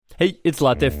Hey, it's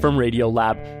Latif from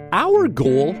Radiolab. Our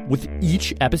goal with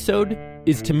each episode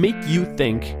is to make you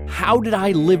think, how did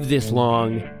I live this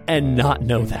long and not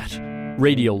know that?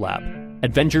 Radiolab,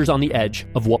 adventures on the edge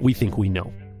of what we think we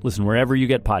know. Listen wherever you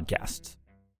get podcasts.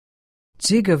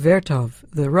 Dziga Vertov,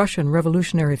 the Russian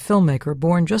revolutionary filmmaker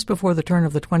born just before the turn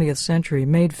of the 20th century,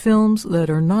 made films that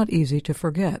are not easy to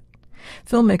forget.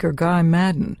 Filmmaker Guy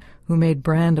Maddin, who made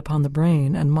Brand Upon the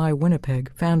Brain and My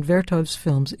Winnipeg, found Vertov's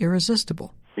films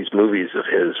irresistible. These movies of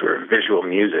his were visual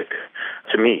music.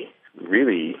 To me,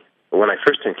 really, when I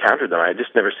first encountered them, I had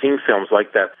just never seen films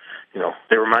like that. You know,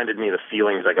 they reminded me of the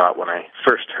feelings I got when I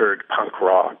first heard punk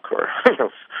rock or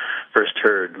first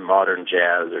heard modern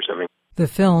jazz or something. The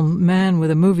film Man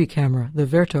with a Movie Camera, the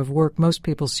Vertov work most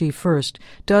people see first,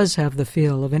 does have the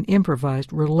feel of an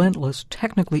improvised, relentless,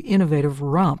 technically innovative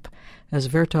romp as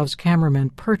Vertov's cameraman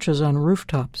perches on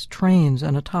rooftops, trains,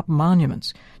 and atop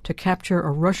monuments to capture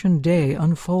a Russian day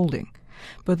unfolding.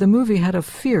 But the movie had a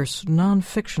fierce,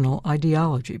 non-fictional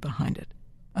ideology behind it,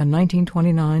 a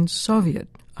 1929 Soviet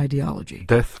ideology.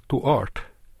 Death to art.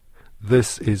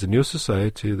 This is a new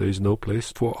society. There is no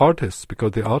place for artists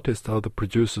because the artists are the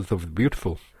producers of the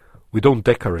beautiful. We don't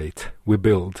decorate, we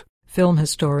build. Film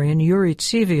historian Yuri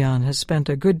Tsivian has spent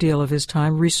a good deal of his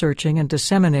time researching and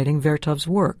disseminating Vertov's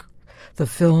work. The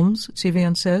films,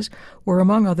 Tsivian says, were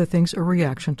among other things a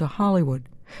reaction to Hollywood.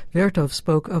 Vertov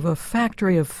spoke of a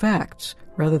factory of facts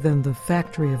rather than the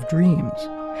factory of dreams.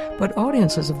 But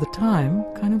audiences of the time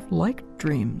kind of liked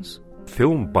dreams.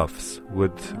 Film buffs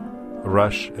would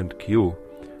rush and queue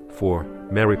for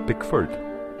Mary Pickford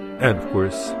and, of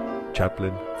course,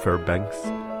 Chaplin, Fairbanks,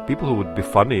 people who would be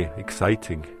funny,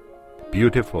 exciting,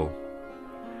 beautiful,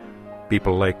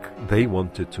 people like they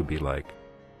wanted to be like.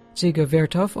 Dziga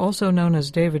Vertov, also known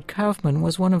as David Kaufman,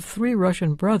 was one of 3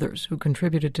 Russian brothers who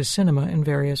contributed to cinema in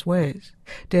various ways.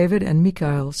 David and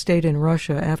Mikhail stayed in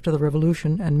Russia after the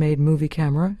revolution and made Movie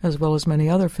Camera, as well as many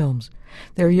other films.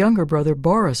 Their younger brother,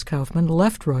 Boris Kaufman,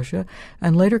 left Russia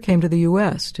and later came to the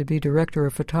U.S. to be director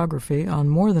of photography on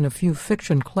more than a few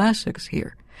fiction classics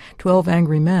here. 12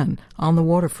 Angry Men, On the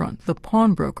Waterfront, The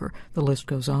Pawnbroker, the list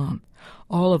goes on.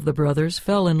 All of the brothers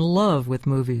fell in love with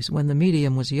movies when the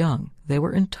medium was young. They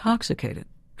were intoxicated.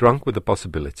 Drunk with the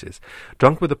possibilities.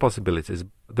 Drunk with the possibilities.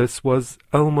 This was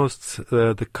almost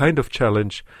the kind of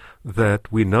challenge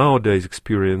that we nowadays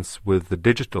experience with the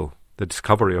digital, the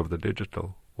discovery of the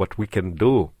digital, what we can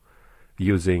do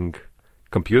using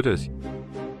computers,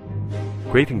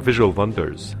 creating visual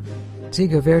wonders.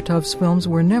 Dziga Vertov's films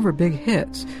were never big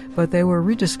hits, but they were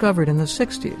rediscovered in the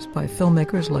 60s by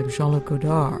filmmakers like Jean-Luc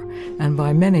Godard and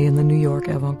by many in the New York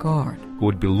avant-garde. Who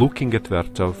would be looking at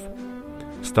Vertov,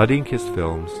 studying his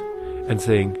films, and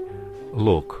saying,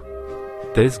 look,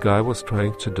 this guy was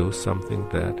trying to do something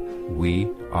that we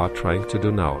are trying to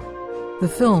do now. The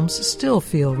films still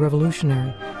feel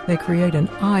revolutionary. They create an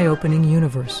eye-opening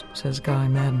universe, says Guy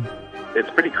Maddin. It's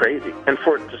pretty crazy. And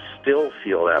for it to still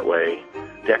feel that way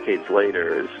decades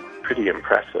later is pretty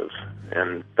impressive.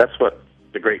 And that's what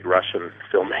the great Russian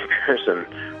filmmakers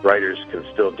and writers can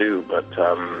still do. But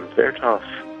Vertov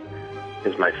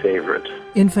is my favorite.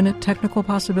 Infinite technical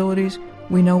possibilities,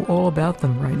 we know all about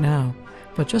them right now.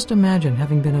 But just imagine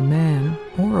having been a man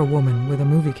or a woman with a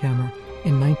movie camera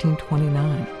in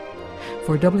 1929.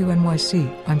 For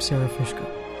WNYC, I'm Sarah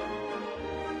Fishka.